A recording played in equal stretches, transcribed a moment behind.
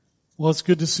Well, it's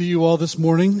good to see you all this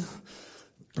morning.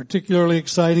 Particularly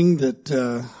exciting that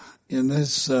in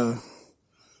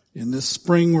this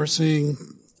spring we're seeing,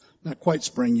 not quite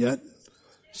spring yet.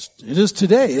 It is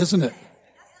today, isn't it?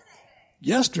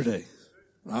 Yesterday.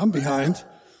 I'm behind.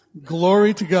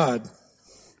 Glory to God.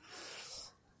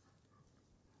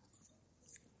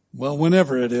 Well,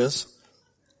 whenever it is,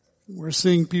 we're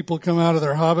seeing people come out of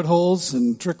their hobbit holes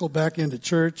and trickle back into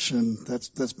church, and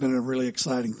that's been a really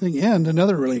exciting thing. And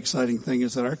another really exciting thing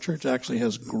is that our church actually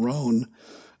has grown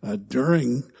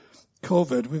during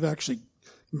COVID. We've actually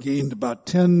gained about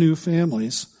 10 new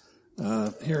families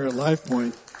here at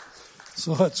LifePoint,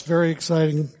 so it's very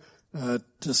exciting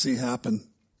to see happen.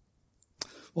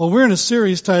 Well, we're in a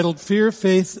series titled Fear,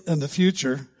 Faith, and the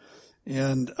Future,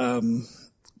 and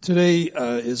today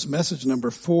is message number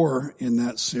 4 in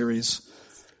that series.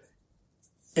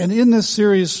 And in this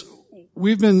series,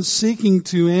 we've been seeking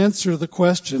to answer the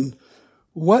question,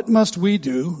 what must we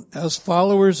do as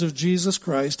followers of Jesus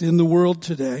Christ in the world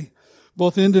today,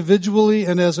 both individually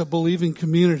and as a believing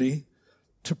community,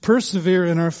 to persevere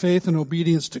in our faith and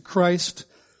obedience to Christ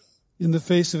in the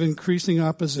face of increasing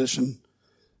opposition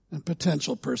and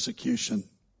potential persecution?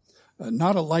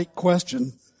 Not a light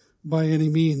question by any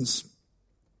means.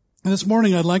 And this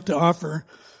morning I'd like to offer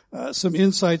some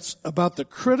insights about the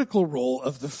critical role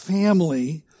of the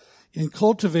family in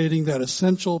cultivating that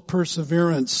essential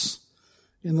perseverance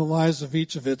in the lives of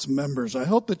each of its members. I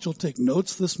hope that you'll take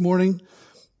notes this morning.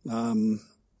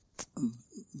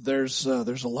 There's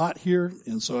a lot here,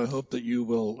 and so I hope that you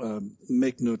will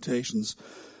make notations.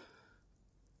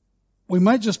 We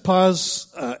might just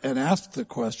pause and ask the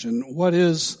question, what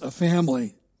is a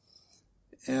family?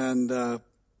 And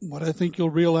what I think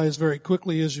you'll realize very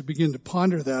quickly as you begin to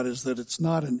ponder that is that it's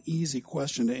not an easy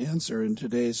question to answer in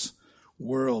today's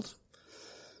world.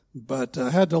 But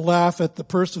I had to laugh at the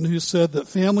person who said that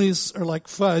families are like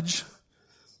fudge,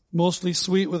 mostly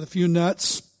sweet with a few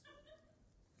nuts.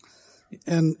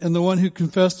 And the one who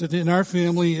confessed that in our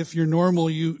family, if you're normal,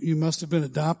 you must have been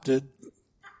adopted.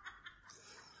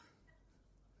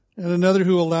 And another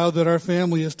who allowed that our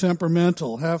family is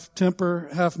temperamental, half temper,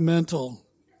 half mental.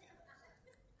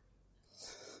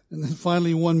 And then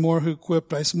finally one more who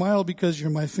quipped, I smile because you're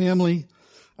my family.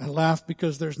 I laugh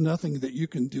because there's nothing that you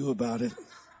can do about it.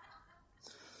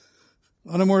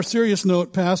 On a more serious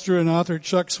note, pastor and author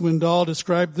Chuck Swindoll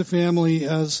described the family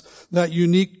as that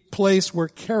unique place where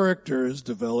character is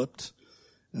developed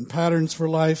and patterns for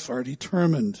life are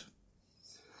determined.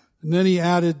 And then he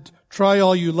added, try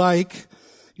all you like.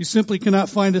 You simply cannot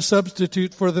find a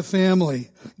substitute for the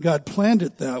family. God planned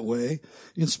it that way,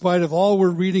 in spite of all we're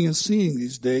reading and seeing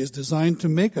these days, designed to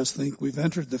make us think we've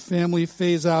entered the family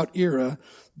phase-out era.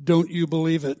 Don't you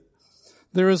believe it?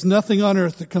 There is nothing on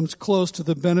earth that comes close to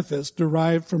the benefits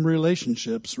derived from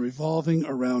relationships revolving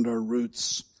around our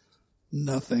roots.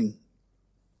 Nothing.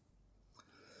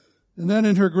 And then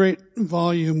in her great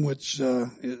volume, which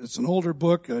it's an older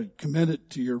book, I commend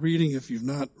it to your reading if you've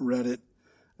not read it,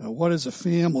 What is a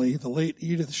Family? The late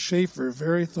Edith Schaefer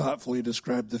very thoughtfully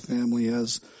described the family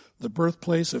as the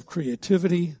birthplace of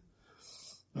creativity,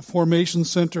 a formation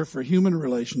center for human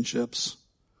relationships,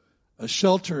 a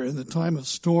shelter in the time of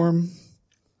storm,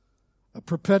 a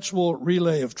perpetual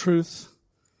relay of truth,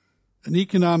 an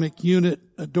economic unit,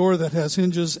 a door that has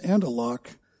hinges and a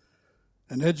lock,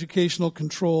 an educational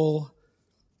control,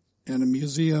 and a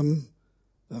museum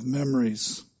of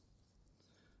memories.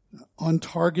 On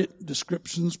target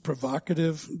descriptions,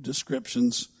 provocative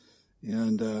descriptions,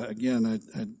 and again,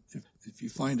 if you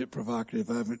find it provocative,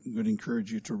 I would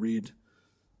encourage you to read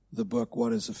the book,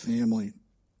 What is a Family?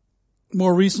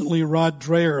 More recently, Rod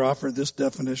Dreher offered this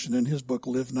definition in his book,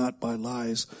 Live Not by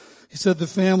Lies. He said the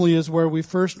family is where we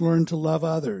first learn to love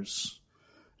others.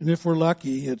 And if we're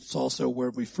lucky, it's also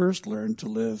where we first learn to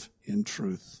live in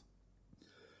truth.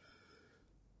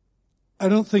 I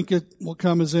don't think it will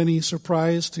come as any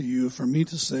surprise to you for me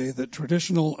to say that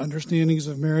traditional understandings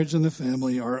of marriage and the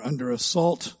family are under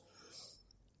assault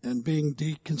and being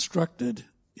deconstructed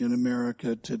in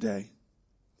America today.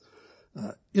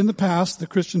 In the past, the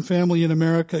Christian family in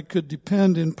America could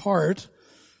depend in part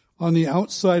on the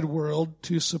outside world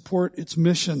to support its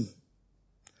mission.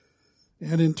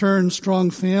 And in turn, strong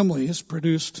families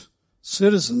produced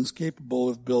citizens capable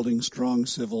of building strong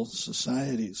civil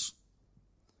societies.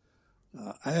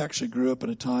 I actually grew up at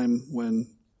a time when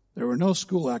there were no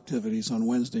school activities on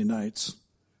Wednesday nights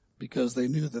because they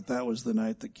knew that that was the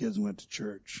night that kids went to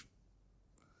church.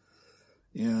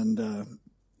 And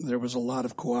there was a lot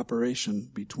of cooperation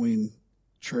between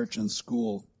church and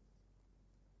school.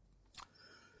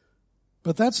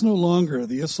 But that's no longer.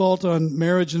 The assault on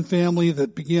marriage and family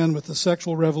that began with the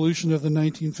sexual revolution of the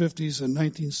 1950s and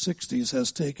 1960s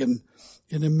has taken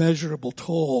an immeasurable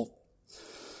toll.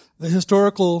 The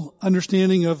historical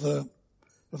understanding of the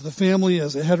family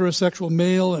as a heterosexual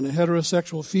male and a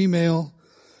heterosexual female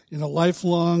in a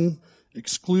lifelong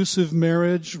exclusive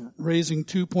marriage raising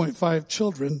 2.5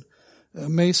 children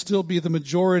may still be the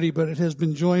majority, but it has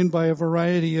been joined by a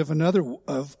variety of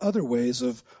other ways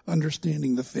of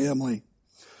understanding the family.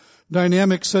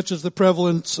 Dynamics such as the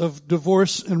prevalence of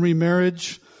divorce and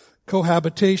remarriage,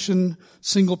 cohabitation,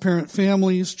 single-parent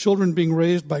families, children being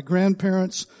raised by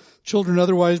grandparents, children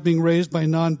otherwise being raised by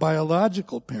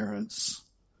non-biological parents,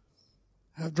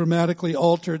 have dramatically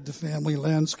altered the family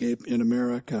landscape in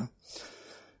America.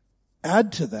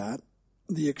 Add to that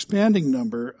the expanding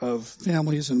number of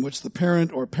families in which the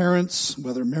parent or parents,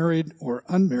 whether married or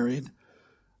unmarried,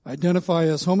 identify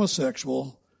as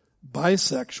homosexual,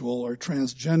 bisexual, or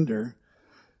transgender,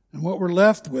 and what we're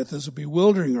left with is a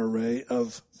bewildering array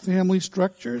of family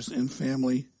structures and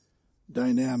family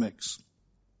dynamics.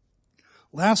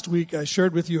 Last week, I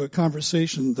shared with you a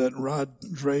conversation that Rod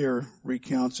Dreher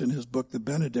recounts in his book, The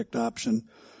Benedict Option,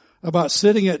 about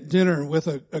sitting at dinner with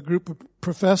a group of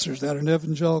professors at an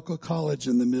evangelical college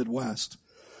in the Midwest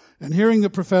and hearing the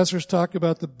professors talk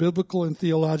about the biblical and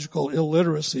theological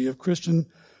illiteracy of Christian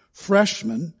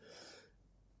freshmen.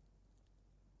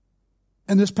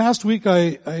 And this past week,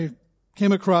 I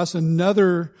came across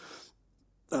another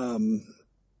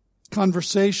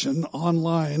conversation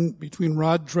online between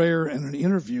Rod Dreher and an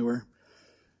interviewer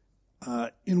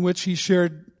in which he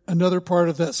shared another part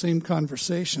of that same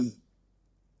conversation.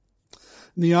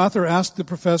 And the author asked the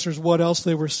professors what else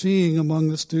they were seeing among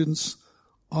the students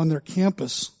on their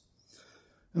campus.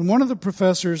 And one of the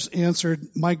professors answered,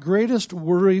 "My greatest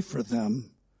worry for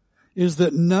them is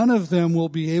that none of them will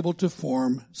be able to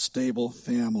form stable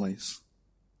families."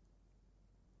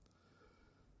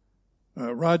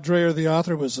 Rod Dreher, the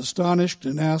author, was astonished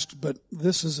and asked, "But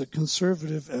this is a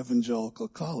conservative evangelical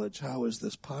college. How is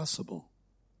this possible?"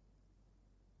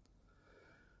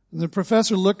 And the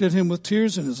professor looked at him with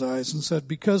tears in his eyes and said,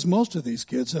 "Because most of these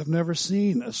kids have never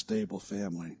seen a stable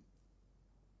family.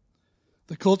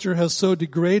 The culture has so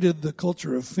degraded the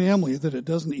culture of family that it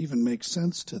doesn't even make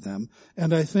sense to them.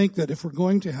 And I think that if we're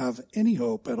going to have any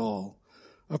hope at all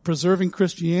of preserving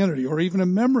Christianity or even a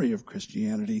memory of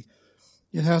Christianity,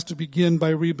 it has to begin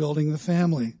by rebuilding the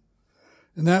family.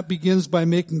 And that begins by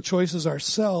making choices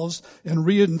ourselves and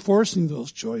reinforcing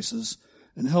those choices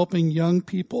and helping young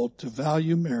people to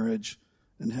value marriage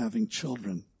and having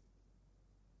children."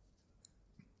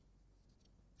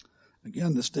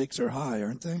 Again, the stakes are high,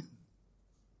 aren't they?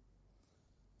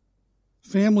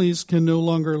 Families can no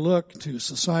longer look to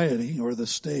society or the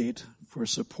state for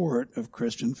support of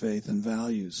Christian faith and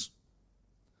values.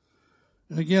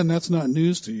 And again, that's not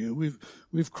news to you.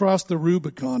 We've crossed the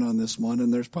Rubicon on this one,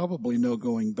 and there's probably no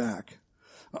going back.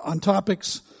 On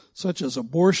topics such as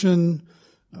abortion,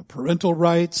 parental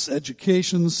rights,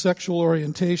 education, sexual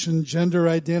orientation, gender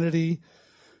identity,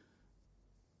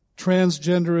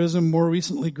 transgenderism, more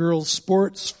recently girls'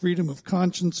 sports, freedom of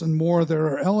conscience, and more, there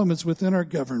are elements within our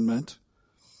government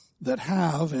that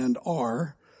have and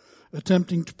are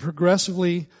attempting to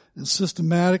progressively and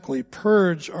systematically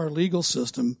purge our legal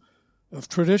system of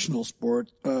traditional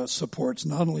supports,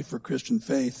 not only for Christian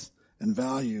faith and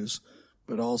values,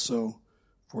 but also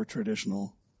for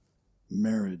traditional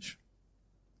marriage.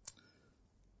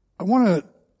 I want to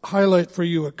highlight for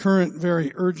you a current,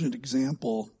 very urgent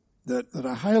example that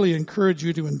I highly encourage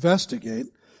you to investigate.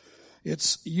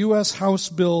 It's U.S. House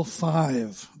Bill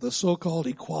 5, the so-called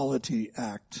Equality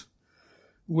Act,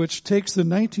 which takes the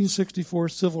 1964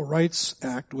 Civil Rights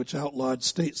Act, which outlawed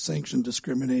state-sanctioned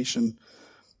discrimination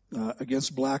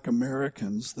against black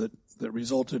Americans that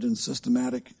resulted in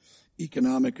systematic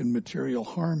economic and material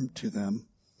harm to them.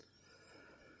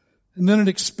 And then it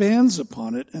expands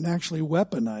upon it and actually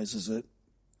weaponizes it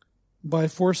by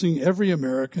forcing every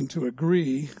American to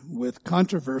agree with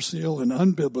controversial and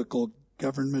unbiblical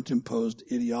government-imposed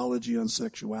ideology on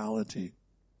sexuality,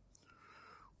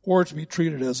 or to be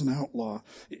treated as an outlaw.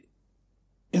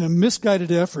 In a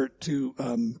misguided effort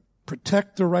to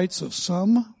protect the rights of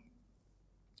some,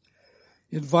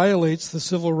 it violates the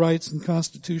civil rights and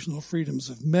constitutional freedoms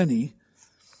of many.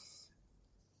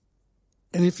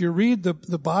 And if you read the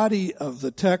body of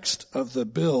the text of the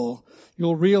bill,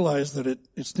 you'll realize that it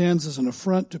stands as an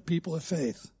affront to people of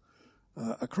faith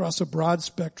across a broad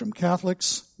spectrum: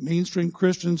 Catholics, mainstream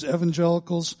Christians,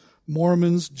 evangelicals,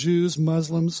 Mormons, Jews,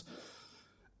 Muslims.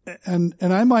 And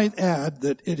I might add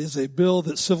that it is a bill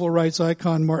that civil rights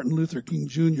icon Martin Luther King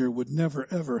Jr. would never,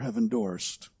 ever have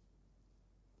endorsed.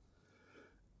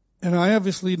 And I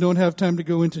obviously don't have time to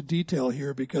go into detail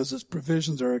here because its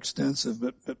provisions are extensive,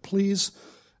 but please,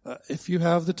 if you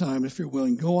have the time, if you're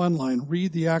willing, go online,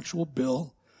 read the actual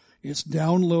bill. It's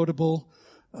downloadable.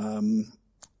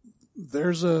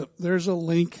 There's a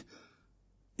link.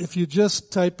 If you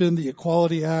just type in the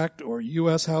Equality Act or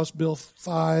U.S. House Bill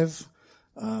 5,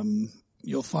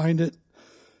 you'll find it.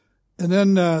 And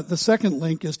then the second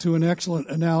link is to an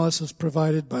excellent analysis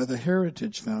provided by the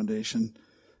Heritage Foundation.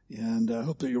 And I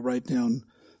hope that you'll write down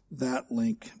that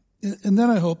link. And then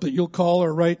I hope that you'll call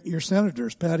or write your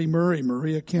senators, Patty Murray,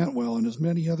 Maria Cantwell, and as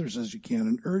many others as you can,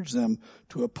 and urge them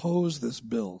to oppose this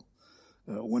bill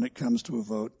when it comes to a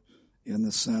vote in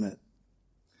the Senate.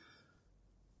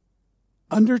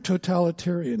 Under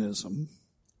totalitarianism,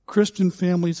 Christian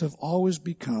families have always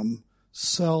become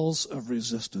cells of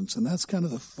resistance, and that's kind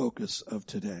of the focus of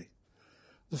today.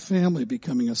 The family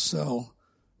becoming a cell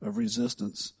of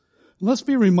resistance. Let's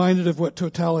be reminded of what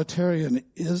totalitarian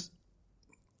is.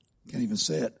 Can't even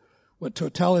say it. What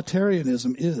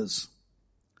totalitarianism is.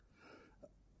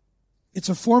 It's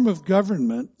a form of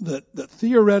government that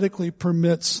theoretically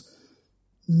permits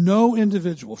no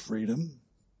individual freedom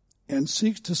and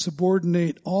seeks to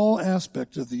subordinate all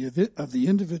aspects of the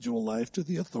individual life to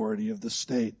the authority of the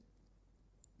state.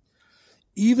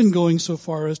 Even going so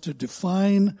far as to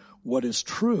define what is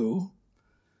true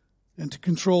and to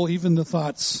control even the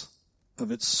thoughts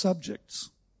of its subjects.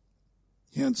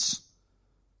 Hence,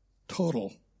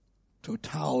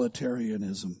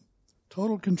 totalitarianism.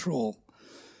 Total control.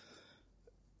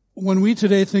 When we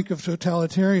today think of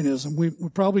totalitarianism, we're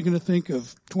probably going to think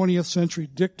of 20th century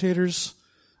dictators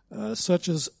such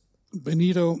as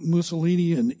Benito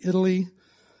Mussolini in Italy,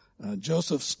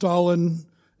 Joseph Stalin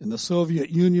in the Soviet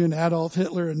Union, Adolf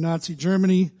Hitler in Nazi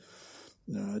Germany,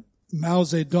 Mao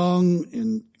Zedong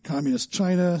in Communist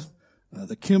China,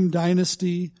 the Kim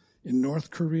dynasty in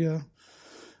North Korea.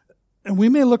 And we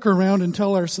may look around and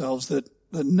tell ourselves that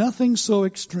nothing so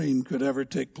extreme could ever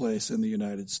take place in the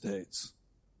United States.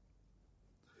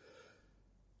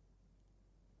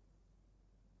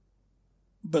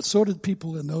 But so did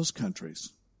people in those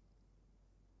countries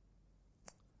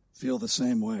feel the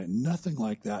same way. Nothing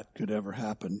like that could ever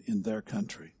happen in their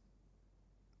country.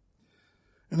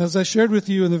 And as I shared with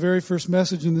you in the very first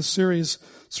message in this series,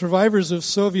 survivors of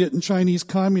Soviet and Chinese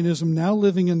communism now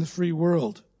living in the free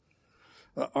world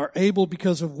are able,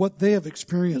 because of what they have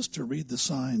experienced, to read the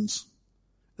signs.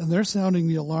 And they're sounding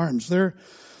the alarms. They're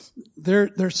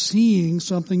seeing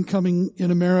something coming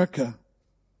in America.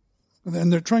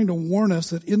 And they're trying to warn us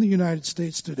that in the United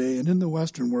States today and in the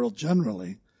Western world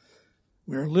generally,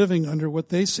 we are living under what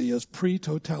they see as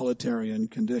pre-totalitarian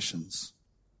conditions.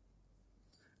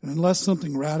 And unless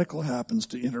something radical happens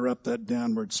to interrupt that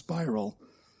downward spiral,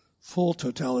 full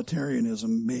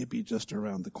totalitarianism may be just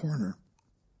around the corner.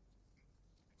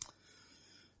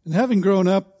 And having grown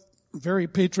up very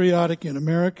patriotic in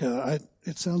America,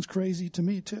 it sounds crazy to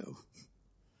me too.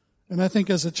 And I think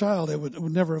as a child, I would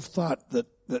never have thought that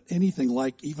anything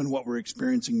like even what we're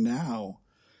experiencing now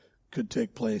could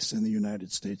take place in the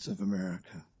United States of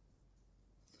America.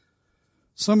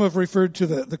 Some have referred to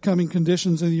the coming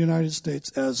conditions in the United States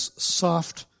as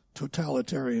soft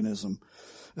totalitarianism,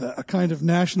 a kind of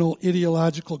national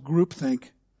ideological groupthink,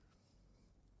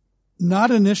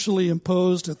 not initially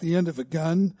imposed at the end of a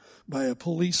gun by a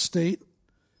police state,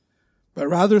 but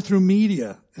rather through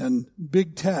media and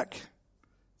big tech,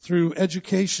 through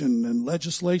education and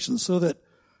legislation, so that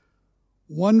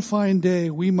one fine day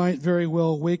we might very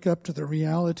well wake up to the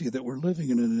reality that we're living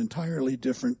in an entirely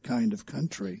different kind of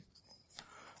country,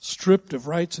 stripped of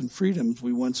rights and freedoms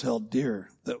we once held dear,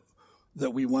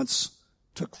 that we once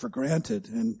took for granted,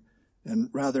 and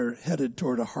rather headed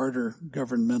toward a harder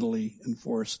governmentally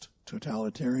enforced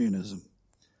totalitarianism.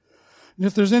 And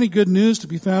if there's any good news to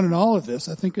be found in all of this,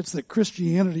 I think it's that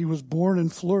Christianity was born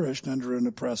and flourished under an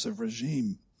oppressive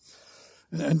regime.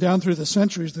 And down through the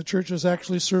centuries, the church has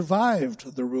actually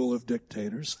survived the rule of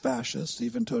dictators, fascists,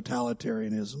 even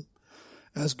totalitarianism,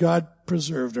 as God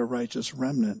preserved a righteous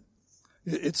remnant.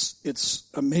 It's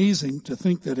amazing to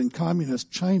think that in communist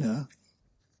China,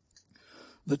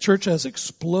 the church has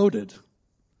exploded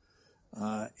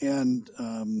and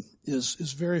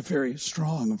is very, very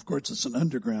strong. Of course, it's an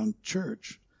underground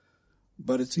church,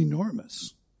 but it's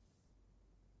enormous.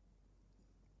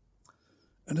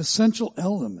 An essential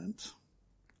element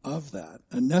of that,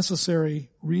 a necessary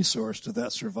resource to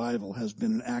that survival, has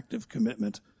been an active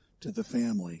commitment to the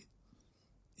family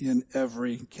in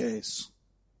every case.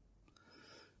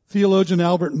 Theologian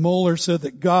Albert Mohler said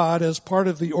that God, as part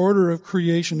of the order of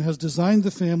creation, has designed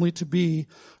the family to be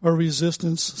a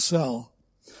resistance cell.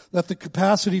 that the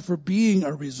capacity for being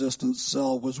a resistance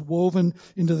cell was woven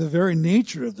into the very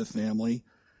nature of the family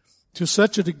to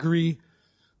such a degree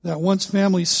that once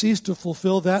families ceased to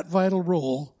fulfill that vital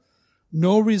role,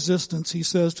 no resistance, he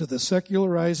says, to the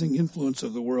secularizing influence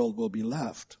of the world will be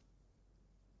left.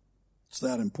 It's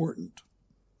that important.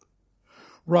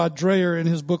 Rod Dreher, in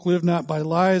his book Live Not by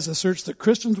Lies, asserts that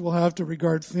Christians will have to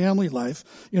regard family life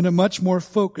in a much more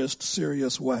focused,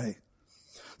 serious way.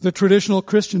 The traditional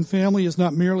Christian family is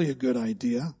not merely a good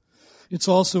idea. It's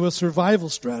also a survival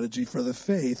strategy for the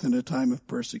faith in a time of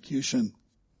persecution.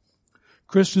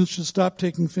 Christians should stop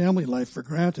taking family life for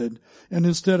granted and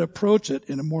instead approach it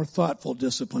in a more thoughtful,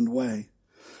 disciplined way.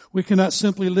 We cannot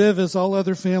simply live as all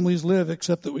other families live,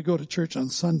 except that we go to church on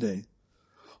Sunday.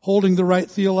 Holding the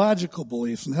right theological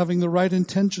beliefs and having the right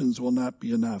intentions will not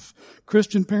be enough.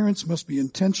 Christian parents must be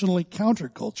intentionally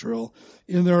countercultural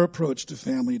in their approach to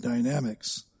family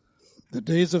dynamics. The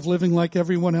days of living like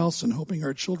everyone else and hoping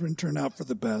our children turn out for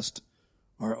the best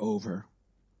are over.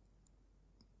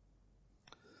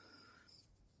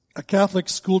 A Catholic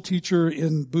school teacher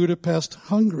in Budapest,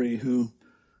 Hungary, who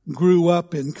grew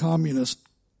up in communist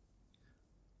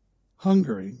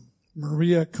Hungary,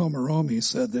 Maria Komaromi,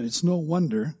 said that it's no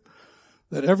wonder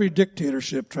that every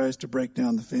dictatorship tries to break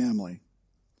down the family,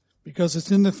 because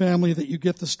it's in the family that you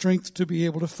get the strength to be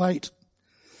able to fight.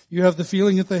 You have the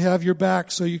feeling that they have your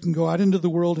back so you can go out into the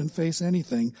world and face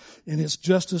anything, and it's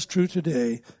just as true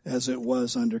today as it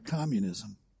was under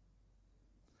communism.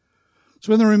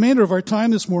 So in the remainder of our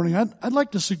time this morning, I'd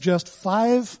like to suggest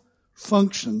 5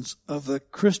 functions of the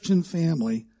Christian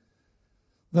family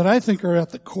that I think are at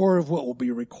the core of what will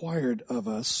be required of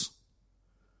us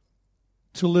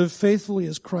to live faithfully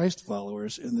as Christ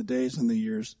followers in the days and the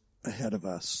years ahead of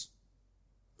us,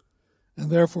 and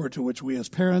therefore to which we as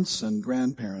parents and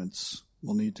grandparents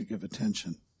will need to give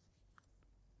attention.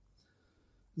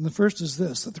 And the first is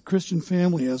this, that the Christian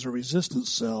family as a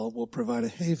resistance cell will provide a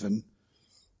haven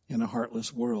in a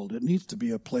heartless world. It needs to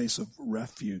be a place of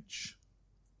refuge,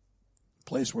 a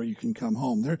place where you can come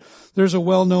home. There's a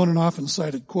well-known and often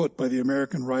cited quote by the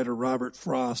American writer Robert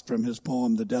Frost from his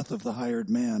poem, The Death of the Hired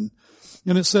Man.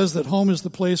 And it says that home is the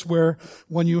place where,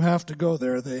 when you have to go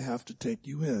there, they have to take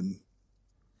you in.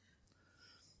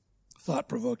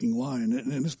 Thought-provoking line.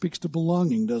 And it speaks to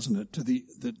belonging, doesn't it? To the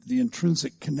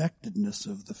intrinsic connectedness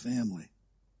of the family.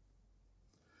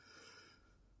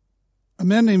 A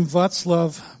man named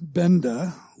Václav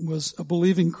Benda was a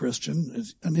believing Christian,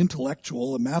 an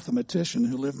intellectual, a mathematician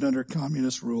who lived under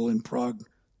communist rule in Prague,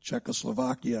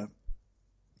 Czechoslovakia.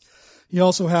 He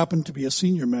also happened to be a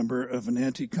senior member of an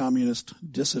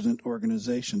anti-communist dissident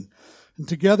organization. And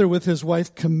together with his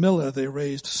wife Camilla, they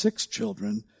raised 6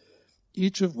 children,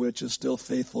 each of which is still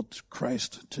faithful to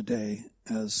Christ today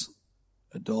as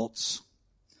adults.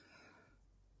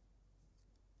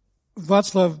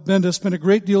 Václav Benda spent a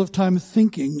great deal of time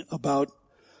thinking about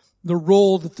the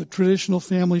role that the traditional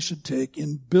family should take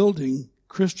in building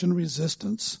Christian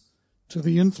resistance to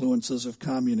the influences of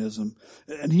communism.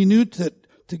 And he knew that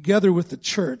together with the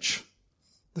church,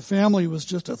 the family was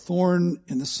just a thorn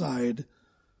in the side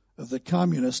of the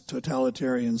communist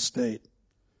totalitarian state.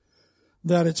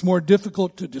 That it's more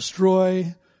difficult to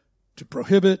destroy, to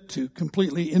prohibit, to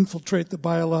completely infiltrate the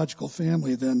biological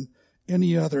family than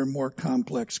any other more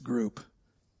complex group.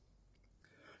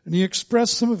 And he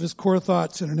expressed some of his core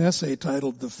thoughts in an essay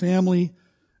titled The Family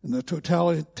and the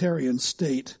Totalitarian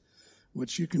State,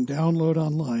 which you can download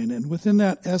online. And within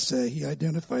that essay, he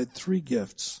identified 3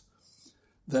 gifts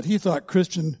that he thought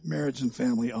Christian marriage and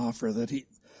family offer, that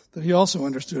he also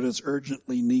understood as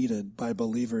urgently needed by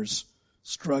believers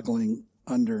struggling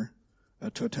under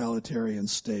a totalitarian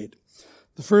state.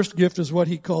 The first gift is what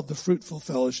he called the fruitful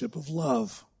fellowship of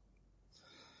love,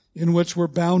 in which we're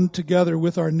bound together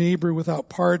with our neighbor without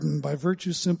pardon by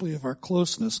virtue simply of our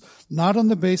closeness, not on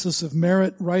the basis of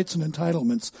merit, rights, and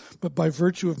entitlements, but by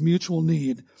virtue of mutual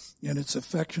need and its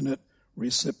affectionate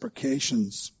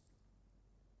reciprocations.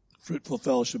 Fruitful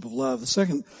fellowship of love. The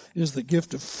second is the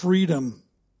gift of freedom.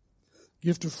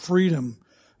 Gift of freedom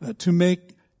to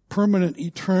make permanent,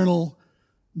 eternal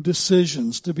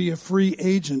decisions, to be a free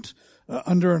agent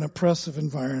under an oppressive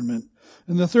environment.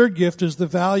 And the third gift is the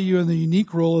value and the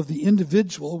unique role of the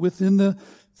individual within the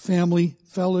family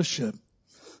fellowship.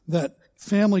 That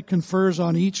family confers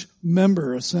on each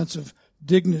member a sense of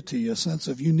dignity, a sense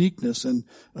of uniqueness and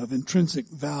of intrinsic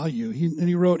value.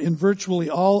 He wrote, in virtually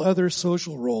all other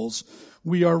social roles,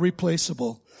 we are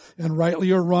replaceable, and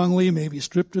rightly or wrongly may be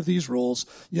stripped of these roles,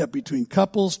 yet between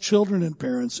couples, children, and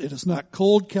parents, it is not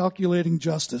cold calculating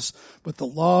justice, but the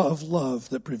law of love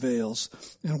that prevails.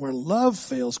 And where love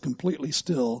fails completely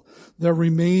still, there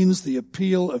remains the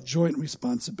appeal of joint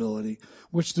responsibility,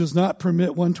 which does not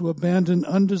permit one to abandon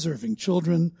undeserving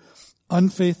children,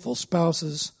 unfaithful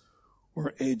spouses,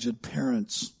 or aged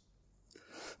parents.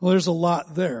 Well, there's a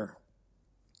lot there,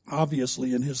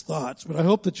 obviously, in his thoughts, but I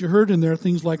hope that you heard in there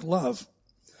things like love,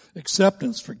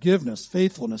 acceptance, forgiveness,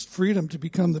 faithfulness, freedom to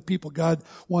become the people God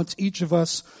wants each of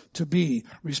us to be,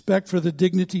 respect for the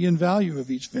dignity and value of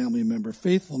each family member,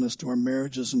 faithfulness to our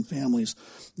marriages and families.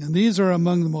 And these are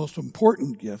among the most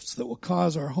important gifts that will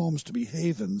cause our homes to be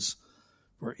havens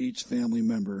for each family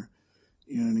member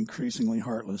in an increasingly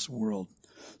heartless world.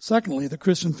 Secondly, the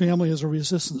Christian family as a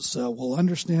resistance cell will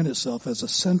understand itself as a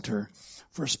center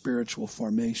for spiritual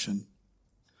formation.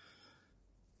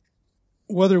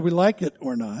 Whether we like it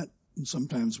or not, and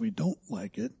sometimes we don't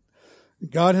like it,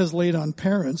 God has laid on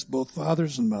parents, both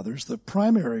fathers and mothers, the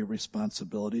primary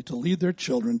responsibility to lead their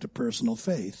children to personal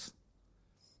faith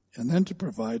and then to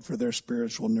provide for their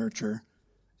spiritual nurture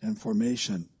and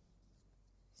formation.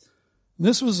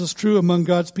 This was as true among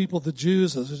God's people, the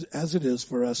Jews, as it is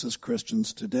for us as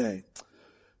Christians today.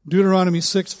 Deuteronomy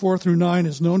 6:4-9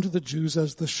 is known to the Jews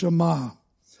as the Shema.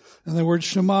 And the word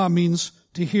Shema means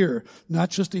to hear, not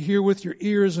just to hear with your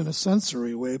ears in a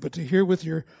sensory way, but to hear with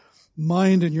your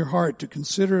mind and your heart, to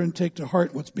consider and take to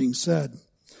heart what's being said.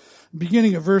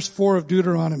 Beginning at verse 4 of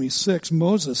Deuteronomy 6,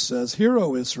 Moses says, "Hear,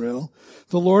 O Israel,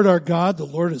 the Lord our God, the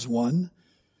Lord is one.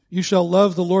 You shall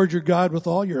love the Lord your God with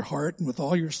all your heart and with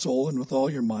all your soul and with all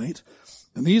your might.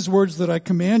 And these words that I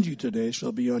command you today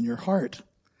shall be on your heart.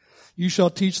 You shall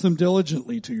teach them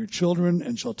diligently to your children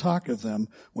and shall talk of them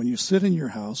when you sit in your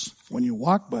house, when you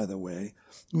walk by the way,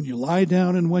 when you lie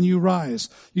down and when you rise.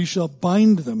 You shall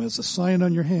bind them as a sign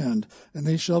on your hand, and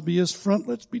they shall be as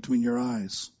frontlets between your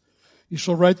eyes. You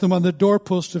shall write them on the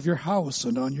doorpost of your house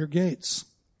and on your gates."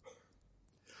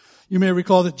 You may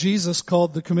recall that Jesus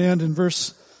called the command in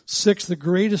verse 6 the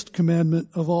greatest commandment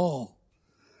of all.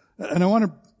 And I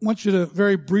want you to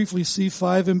very briefly see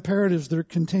 5 imperatives that are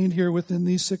contained here within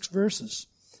these 6 verses.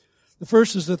 The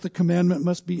first is that the commandment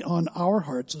must be on our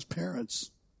hearts as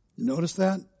parents. You notice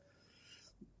that?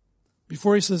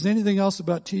 Before he says anything else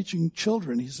about teaching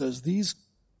children, he says these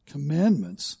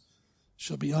commandments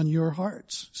shall be on your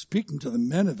hearts, speaking to the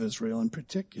men of Israel in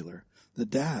particular, the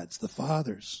dads, the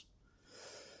fathers.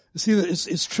 You see, that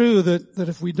it's true that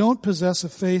if we don't possess a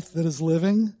faith that is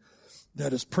living,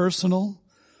 that is personal,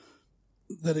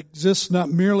 that exists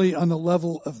not merely on the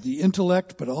level of the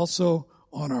intellect, but also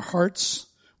on our hearts,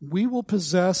 we will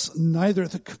possess neither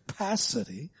the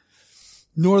capacity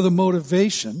nor the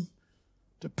motivation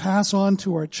to pass on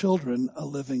to our children a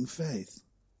living faith.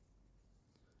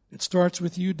 It starts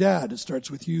with you, Dad. It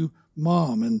starts with you,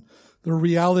 Mom, and the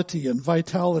reality and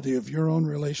vitality of your own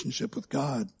relationship with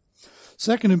God.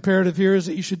 Second imperative here is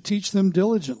that you should teach them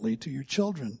diligently to your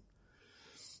children.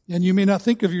 And you may not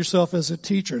think of yourself as a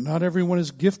teacher. Not everyone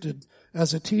is gifted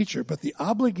as a teacher, but the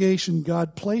obligation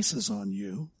God places on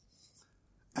you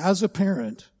as a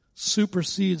parent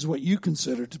supersedes what you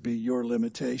consider to be your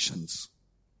limitations.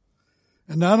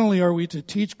 And not only are we to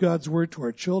teach God's word to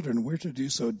our children, we're to do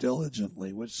so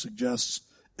diligently, which suggests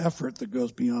effort that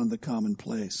goes beyond the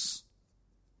commonplace.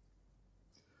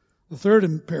 The third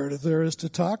imperative there is to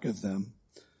talk of them.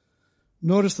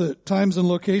 Notice the times and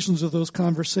locations of those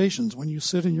conversations, when you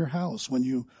sit in your house, when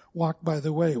you walk by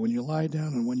the way, when you lie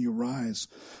down, and when you rise.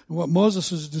 And what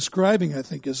Moses is describing, I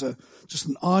think, is just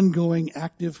an ongoing,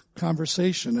 active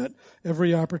conversation at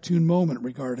every opportune moment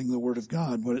regarding the Word of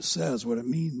God, what it says, what it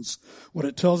means, what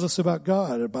it tells us about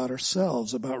God, about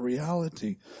ourselves, about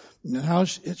reality, and how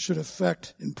it should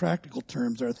affect, in practical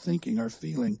terms, our thinking, our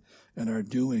feeling, and our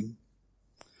doing.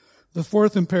 The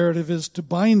fourth imperative is to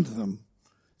bind them.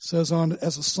 It says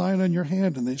as a sign on your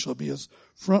hand, and they shall be as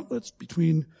frontlets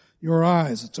between your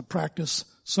eyes. It's a practice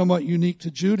somewhat unique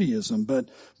to Judaism, but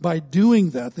by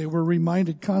doing that, they were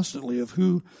reminded constantly of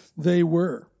who they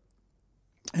were,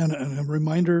 and a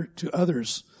reminder to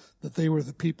others that they were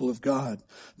the people of God.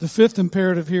 The fifth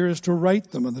imperative here is to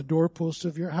write them on the doorpost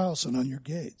of your house and on your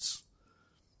gates.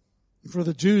 For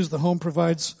the Jews, the home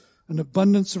provides an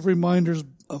abundance of reminders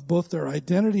of both their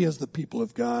identity as the people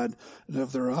of God and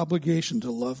of their obligation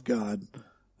to love God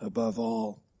above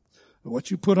all.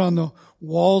 What you put on the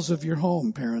walls of your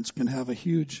home, parents, can have a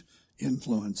huge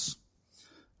influence.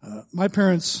 My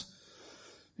parents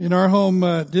in our home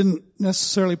didn't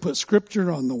necessarily put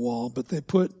scripture on the wall, but they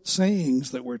put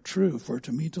sayings that were true. For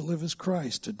to me to live is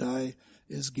Christ, to die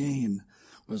is gain.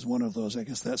 was one of those. I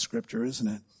guess that's scripture, isn't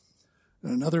it?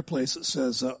 In another place it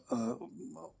says,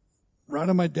 right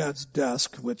on my dad's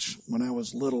desk, which when I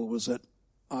was little was at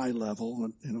eye level,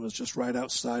 and it was just right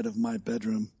outside of my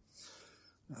bedroom,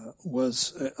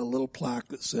 was a little plaque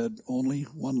that said, "Only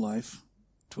one life,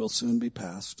 'twill soon be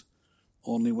past.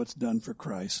 Only what's done for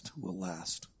Christ will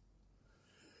last."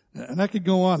 And I could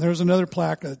go on. There was another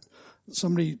plaque.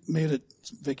 Somebody made it,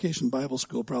 Vacation Bible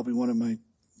School, probably one of my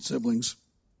siblings,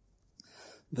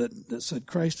 that said,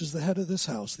 "Christ is the head of this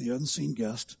house, the unseen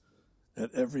guest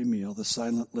at every meal, the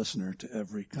silent listener to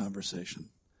every conversation,"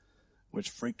 which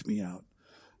freaked me out.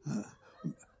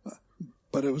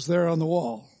 But it was there on the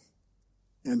wall.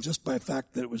 And just by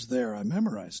fact that it was there, I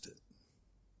memorized it.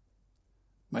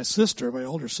 My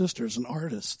older sister, is an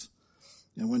artist.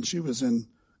 And when she was in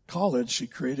college, she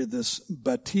created this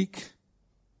batik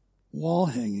wall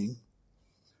hanging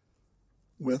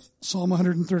with Psalm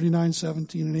 139,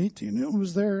 17, and 18. It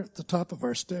was there at the top of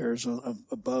our stairs,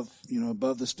 above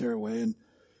the stairway, and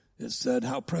it said,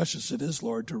 "How precious it is,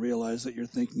 Lord, to realize that you're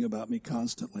thinking about me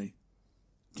constantly.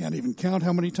 Can't even count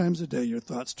how many times a day your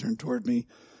thoughts turn toward me,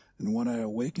 and when I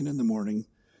awaken in the morning,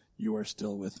 you are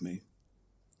still with me."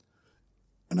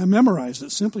 And I memorized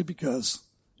it simply because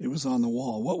it was on the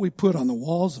wall. What we put on the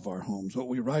walls of our homes, what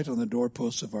we write on the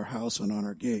doorposts of our house and on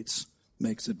our gates,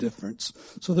 makes a difference.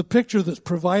 So the picture that's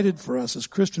provided for us as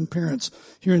Christian parents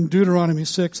here in Deuteronomy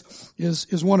 6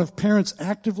 is one of parents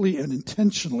actively and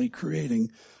intentionally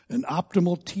creating an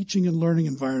optimal teaching and learning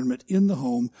environment in the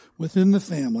home, within the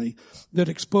family, that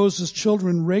exposes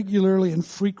children regularly and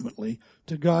frequently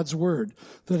to God's Word,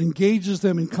 that engages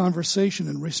them in conversation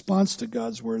in response to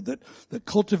God's Word, that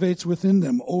cultivates within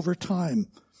them over time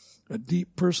a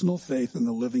deep personal faith in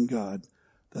the living God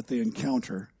that they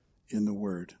encounter in the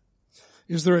Word.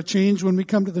 Is there a change when we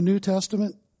come to the New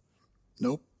Testament?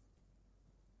 Nope.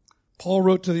 Paul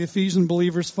wrote to the Ephesian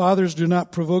believers, "Fathers, do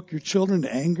not provoke your children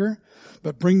to anger,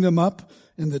 but bring them up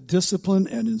in the discipline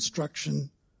and instruction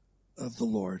of the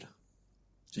Lord."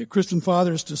 See, a Christian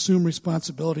father is to assume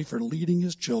responsibility for leading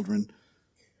his children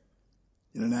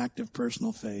in an active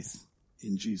personal faith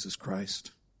in Jesus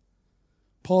Christ.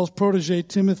 Paul's protege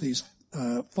Timothy's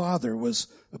father was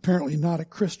apparently not a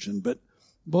Christian, but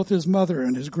both his mother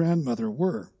and his grandmother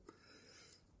were.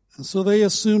 And so they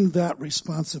assumed that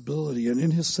responsibility. And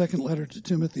in his second letter to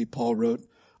Timothy, Paul wrote,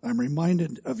 "I'm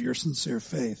reminded of your sincere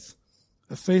faith,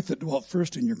 a faith that dwelt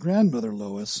first in your grandmother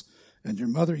Lois and your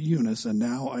mother Eunice, and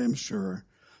now, I am sure,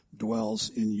 dwells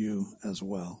in you as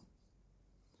well."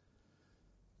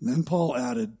 And then Paul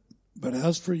added, "But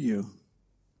as for you,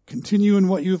 continue in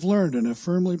what you have learned and have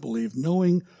firmly believed,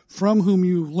 knowing from whom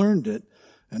you learned it,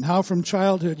 and how from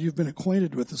childhood you've been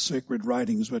acquainted with the sacred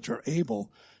writings which are able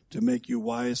to make you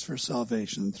wise for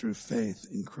salvation through faith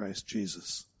in Christ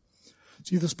Jesus."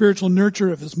 See, the spiritual nurture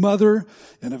of his mother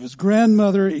and of his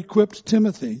grandmother equipped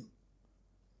Timothy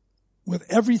with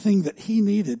everything that he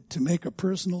needed to make a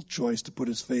personal choice to put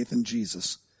his faith in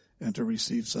Jesus and to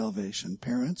receive salvation.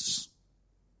 Parents,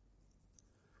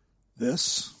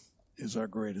 this is our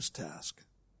greatest task.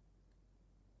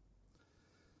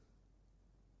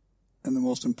 And the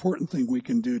most important thing we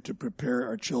can do to prepare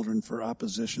our children for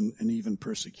opposition and even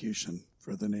persecution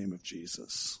for the name of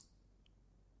Jesus.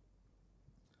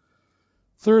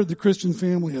 Third, the Christian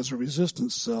family as a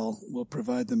resistance cell will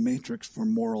provide the matrix for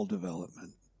moral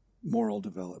development. Moral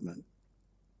development.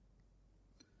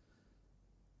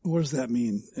 What does that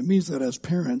mean? It means that as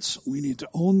parents, we need to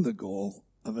own the goal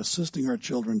of assisting our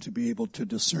children to be able to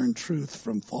discern truth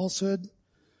from falsehood,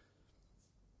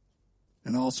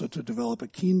 and also to develop a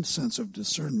keen sense of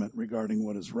discernment regarding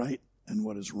what is right and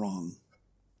what is wrong.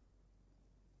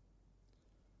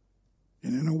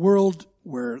 And in a world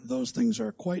where those things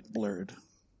are quite blurred,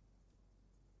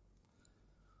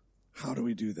 how do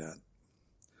we do that?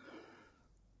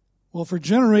 Well, for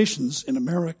generations in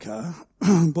America,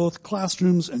 both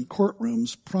classrooms and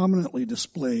courtrooms prominently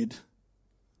displayed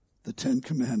the Ten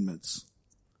Commandments,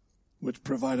 which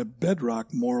provide a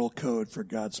bedrock moral code for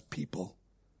God's people,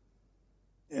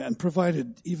 and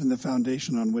provided even the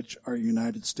foundation on which our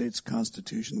United States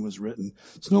Constitution was written.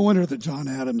 It's no wonder that John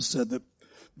Adams said that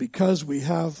because we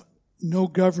have no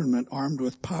government armed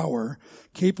with power,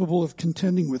 capable of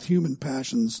contending with human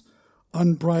passions,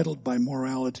 unbridled by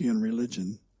morality and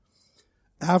religion,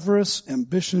 avarice,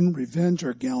 ambition, revenge,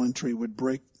 or gallantry would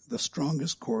break the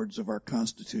strongest cords of our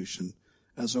Constitution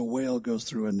as a whale goes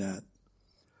through a net.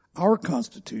 Our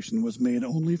Constitution was made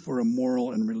only for a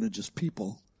moral and religious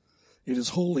people. It is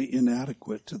wholly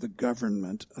inadequate to the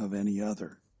government of any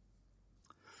other.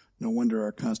 No wonder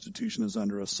our Constitution is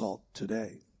under assault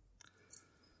today.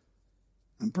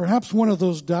 And perhaps one of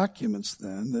those documents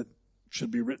then that should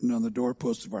be written on the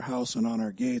doorposts of our house and on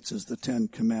our gates is the 10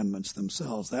 Commandments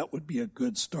themselves. That would be a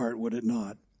good start, would it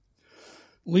not?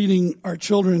 Leading our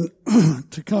children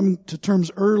to come to terms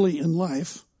early in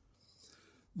life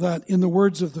that in the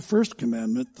words of the first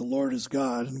commandment, the Lord is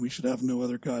God and we should have no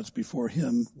other gods before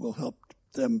him, will help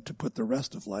them to put the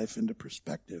rest of life into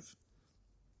perspective.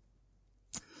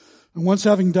 And once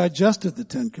having digested the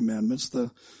 10 Commandments,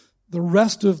 the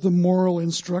rest of the moral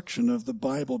instruction of the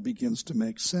Bible begins to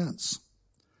make sense.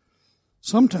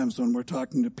 Sometimes when we're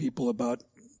talking to people about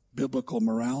biblical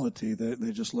morality,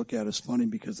 they just look at us funny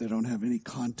because they don't have any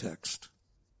context,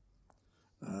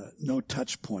 no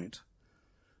touch point.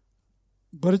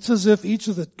 But it's as if each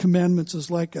of the commandments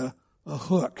is like a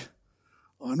hook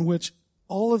on which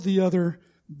all of the other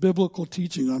biblical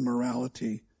teaching on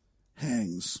morality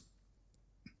hangs.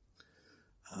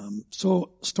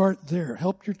 So start there.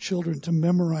 Help your children to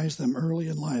memorize them early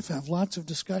in life. Have lots of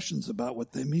discussions about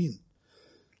what they mean.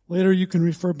 Later you can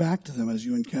refer back to them as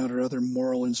you encounter other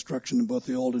moral instruction in both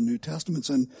the Old and New Testaments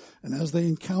and as they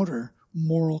encounter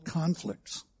moral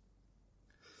conflicts.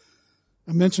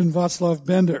 I mentioned Václav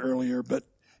Benda earlier, but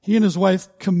he and his wife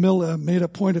Camilla made a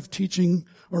point of teaching,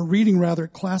 or reading rather,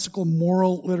 classical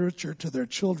moral literature to their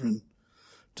children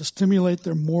to stimulate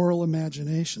their moral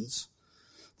imaginations.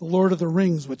 The Lord of the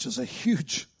Rings, which is a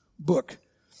huge book,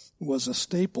 was a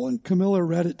staple, and Camilla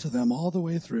read it to them all the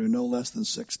way through, no less than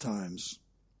 6 times.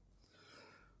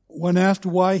 When asked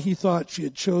why he thought she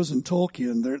had chosen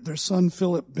Tolkien, their son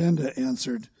Philip Benda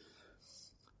answered,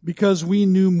 "Because we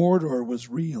knew Mordor was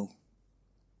real.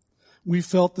 We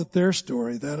felt that their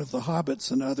story, that of the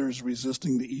hobbits and others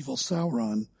resisting the evil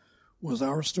Sauron, was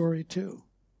our story too.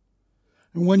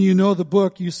 And when you know the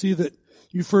book, you see that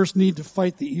you first need to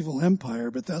fight the evil empire,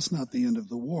 but that's not the end of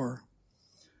the war.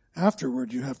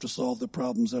 Afterward, you have to solve the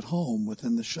problems at home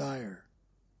within the Shire."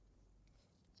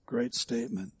 Great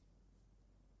statement.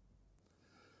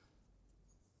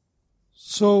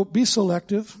 So be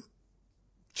selective.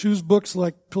 Choose books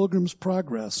like Pilgrim's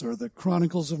Progress or The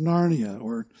Chronicles of Narnia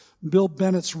or Bill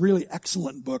Bennett's really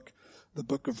excellent book, The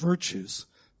Book of Virtues.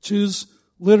 Choose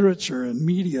literature and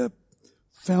media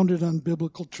founded on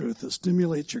biblical truth that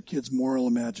stimulates your kids' moral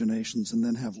imaginations, and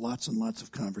then have lots and lots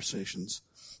of conversations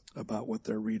about what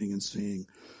they're reading and seeing.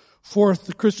 Fourth,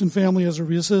 the Christian family as a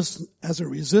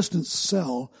resistance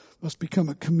cell must become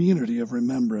a community of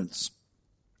remembrance.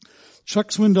 Chuck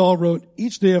Swindoll wrote,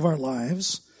 "Each day of our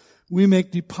lives, we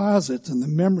make deposits in the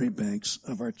memory banks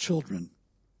of our children."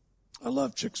 I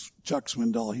love Chuck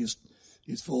Swindoll.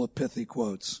 He's full of pithy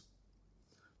quotes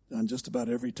on just about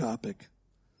every topic.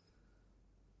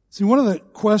 See, one of the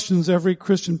questions every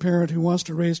Christian parent who wants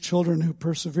to raise children who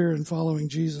persevere in following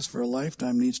Jesus for a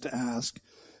lifetime needs to ask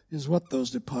is what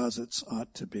those deposits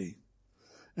ought to be.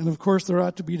 And of course, there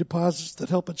ought to be deposits that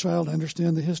help a child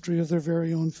understand the history of their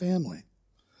very own family.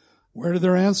 Where did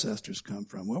their ancestors come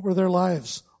from? What were their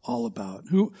lives all about?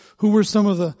 Who were some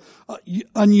of the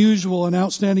unusual and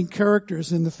outstanding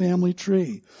characters in the family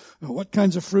tree? What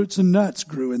kinds of fruits and nuts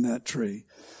grew in that tree?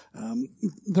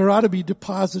 There ought to be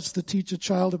deposits that teach a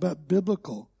child about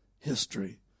biblical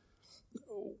history.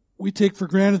 We take for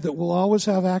granted that we'll always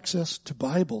have access to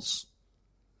Bibles.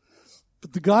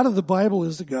 But the God of the Bible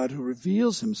is the God who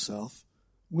reveals himself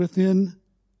within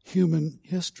human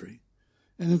history.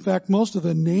 And in fact, most of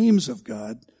the names of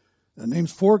God, the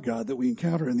names for God that we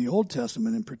encounter in the Old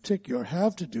Testament in particular,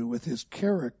 have to do with his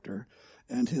character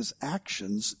and his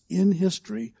actions in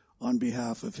history on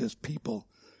behalf of his people.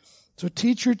 So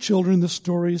teach your children the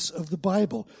stories of the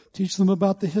Bible. Teach them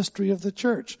about the history of the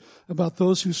church, about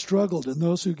those who struggled and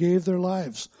those who gave their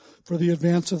lives for the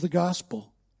advance of the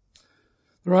gospel.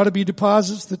 There ought to be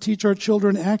deposits that teach our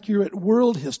children accurate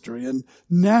world history and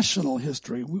national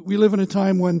history. We live in a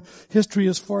time when history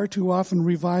is far too often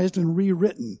revised and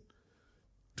rewritten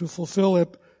to fulfill a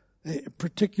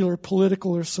particular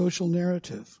political or social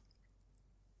narrative.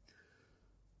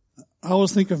 I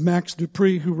always think of Max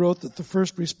Dupree, who wrote that the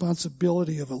first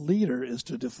responsibility of a leader is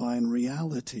to define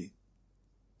reality.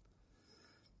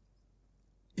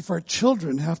 If our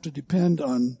children have to depend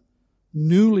on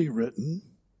newly written,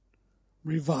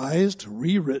 revised,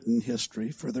 rewritten history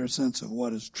for their sense of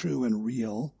what is true and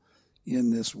real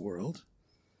in this world,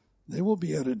 they will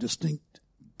be at a distinct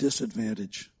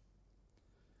disadvantage.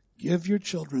 Give your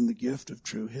children the gift of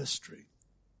true history.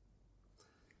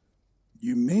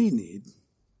 You may need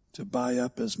to buy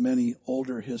up as many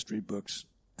older history books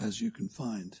as you can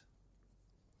find.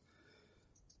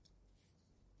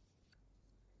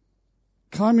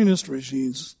 Communist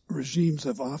regimes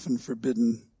have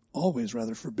always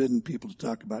forbidden people to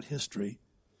talk about history,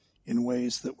 in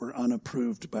ways that were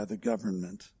unapproved by the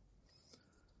government.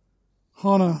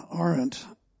 Hannah Arendt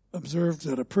observed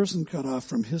that a person cut off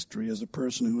from history is a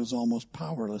person who is almost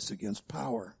powerless against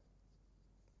power.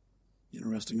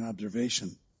 Interesting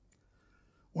observation.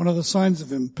 One of the signs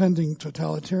of impending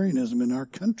totalitarianism in our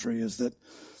country is that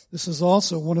this is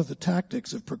also one of the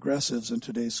tactics of progressives in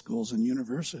today's schools and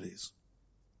universities.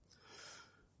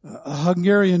 A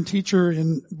Hungarian teacher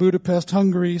in Budapest,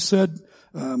 Hungary, said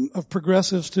of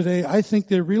progressives today, "I think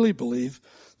they really believe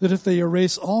that if they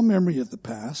erase all memory of the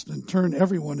past and turn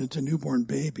everyone into newborn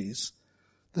babies,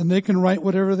 then they can write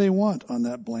whatever they want on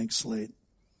that blank slate.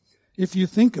 If you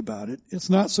think about it, it's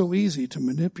not so easy to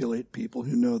manipulate people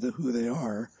who know who they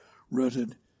are,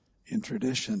 rooted in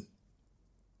tradition."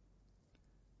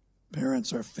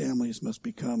 Parents, our families must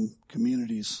become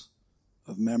communities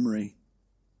of memory.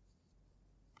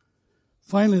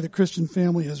 Finally, the Christian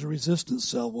family as a resistance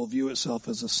cell will view itself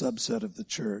as a subset of the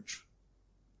church,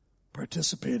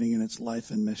 participating in its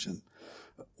life and mission.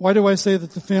 Why do I say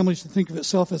that the family should think of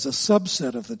itself as a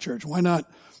subset of the church? Why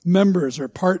not members or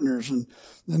partners? And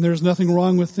there's nothing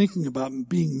wrong with thinking about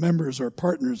being members or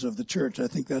partners of the church. I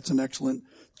think that's an excellent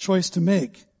choice to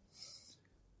make.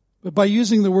 But by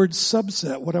using the word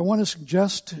subset, what I want to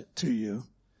suggest to you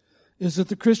is that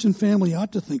the Christian family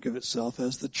ought to think of itself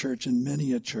as the church in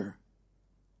miniature.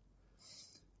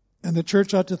 And the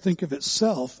church ought to think of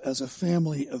itself as a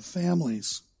family of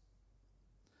families.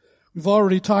 We've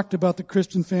already talked about the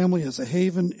Christian family as a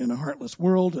haven in a heartless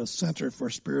world, a center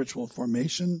for spiritual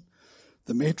formation,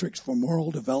 the matrix for moral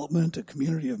development, a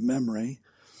community of memory.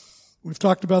 We've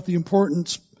talked about the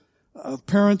importance of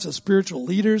parents as spiritual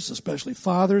leaders, especially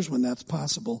fathers when that's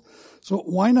possible. So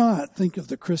why not think of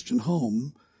the Christian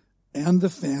home and the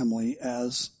family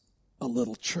as a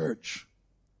little church?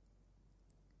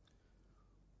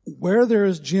 Where there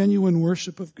is genuine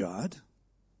worship of God,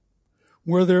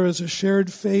 where there is a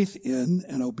shared faith in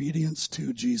and obedience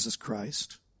to Jesus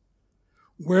Christ,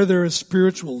 where there is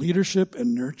spiritual leadership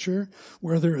and nurture,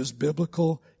 where there is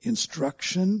biblical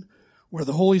instruction, where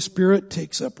the Holy Spirit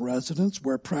takes up residence,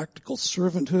 where practical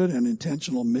servanthood and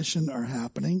intentional mission are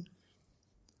happening,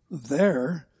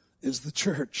 there is the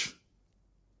church.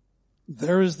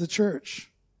 There is the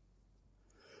church.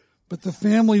 But the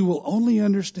family will only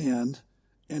understand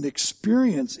and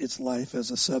experience its life as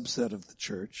a subset of the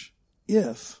church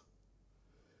if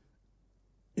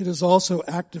it is also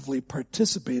actively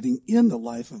participating in the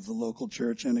life of the local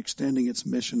church and extending its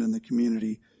mission in the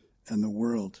community and the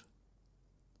world.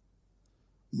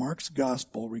 Mark's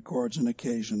gospel records an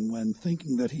occasion when,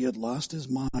 thinking that he had lost his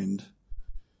mind,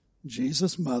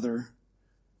 Jesus' mother,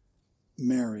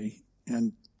 Mary,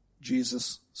 and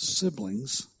Jesus'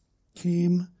 siblings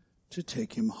came to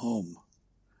take him home.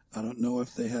 I don't know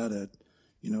if they had a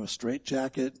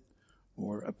straitjacket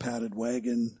or a padded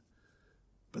wagon,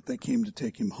 but they came to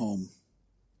take him home.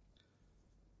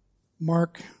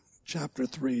 Mark chapter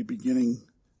 3, beginning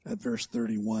at verse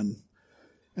 31.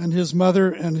 "And his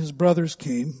mother and his brothers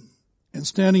came, and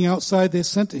standing outside they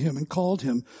sent to him and called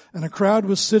him. And a crowd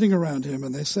was sitting around him,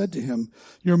 and they said to him,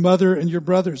 'Your mother and your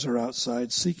brothers are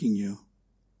outside seeking you.'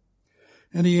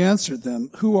 And he answered them,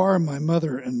 'Who are my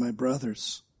mother and my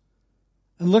brothers?'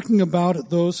 And looking about at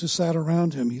those who sat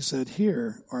around him, he said,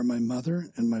 'Here are my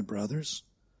mother and my brothers.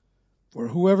 For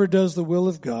whoever does the will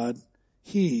of God,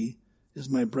 he is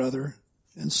my brother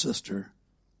and sister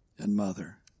and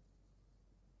mother.'"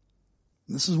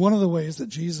 And this is one of the ways that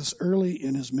Jesus early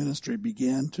in his ministry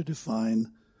began to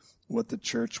define what the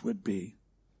church would be.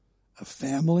 A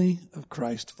family of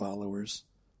Christ followers,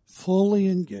 fully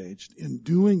engaged in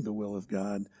doing the will of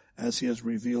God as he has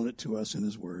revealed it to us in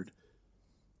his word.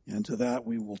 And to that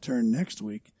we will turn next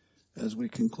week as we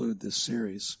conclude this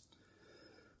series.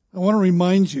 I want to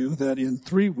remind you that in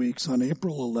 3 weeks, on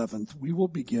April 11th, we will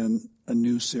begin a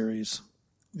new series,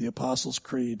 The Apostles'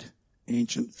 Creed,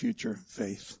 Ancient Future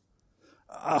Faith.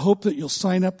 I hope that you'll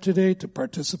sign up today to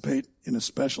participate in a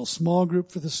special small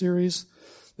group for the series,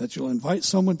 that you'll invite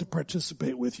someone to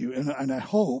participate with you, and I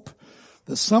hope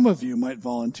that some of you might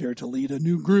volunteer to lead a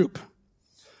new group,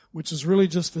 which is really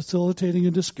just facilitating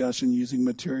a discussion using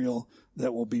material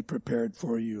that will be prepared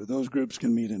for you. Those groups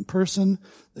can meet in person,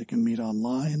 they can meet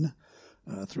online,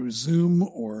 through Zoom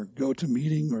or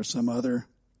GoToMeeting or some other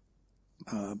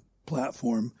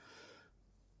platform.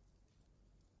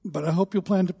 But I hope you'll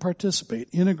plan to participate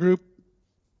in a group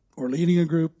or leading a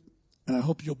group, and I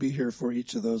hope you'll be here for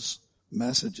each of those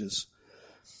messages.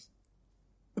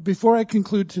 Before I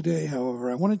conclude today,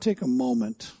 however, I want to take a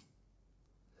moment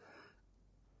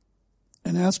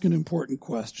and ask an important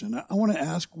question. I want to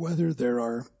ask whether there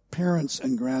are parents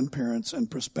and grandparents and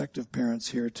prospective parents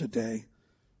here today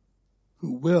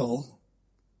who will,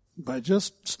 by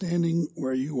just standing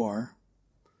where you are,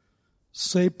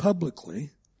 say publicly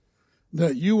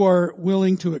that you are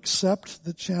willing to accept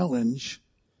the challenge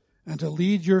and to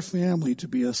lead your family to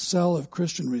be a cell of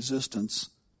Christian resistance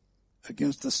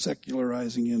against the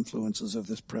secularizing influences of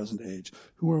this present age,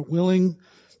 who are willing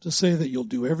to say that you'll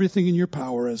do everything in your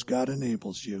power as God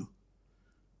enables you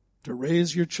to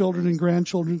raise your children and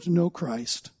grandchildren to know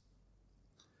Christ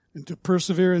and to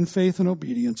persevere in faith and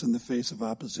obedience in the face of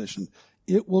opposition.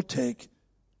 It will take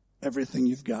everything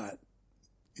you've got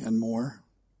and more.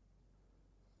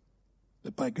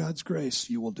 But by God's grace,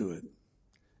 you will do it.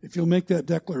 If you'll make that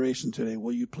declaration today,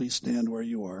 will you please stand where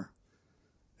you are?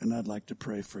 And I'd like to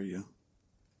pray for you.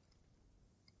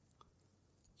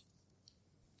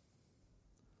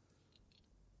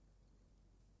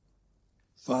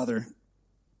 Father,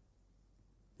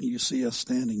 you see us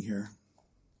standing here,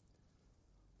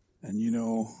 and you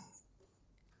know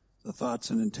the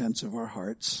thoughts and intents of our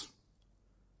hearts.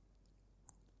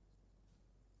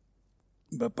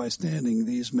 But by standing,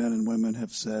 these men and women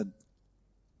have said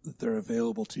that they're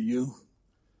available to you,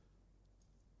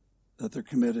 that they're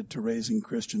committed to raising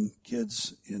Christian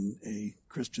kids in a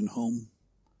Christian home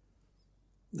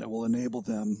that will enable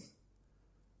them,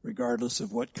 regardless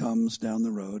of what comes down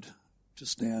the road, to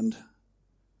stand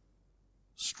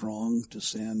strong, to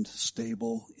stand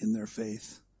stable in their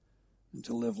faith, and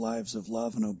to live lives of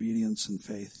love and obedience and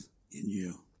faith in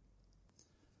you.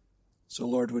 So,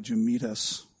 Lord, would you meet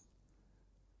us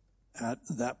at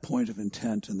that point of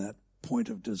intent and that point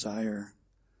of desire,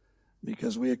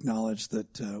 because we acknowledge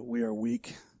that we are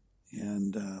weak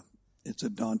and it's a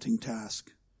daunting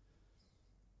task.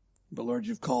 But Lord,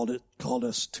 you've called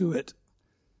us to it,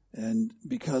 and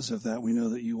because of that, we know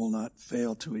that you will not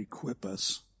fail to equip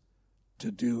us to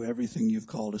do everything you've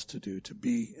called us to do, to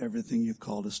be everything you've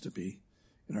called us to be,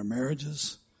 in our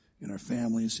marriages, in our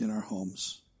families, in our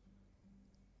homes.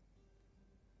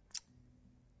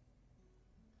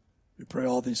 We pray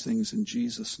all these things in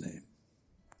Jesus' name.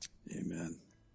 Amen.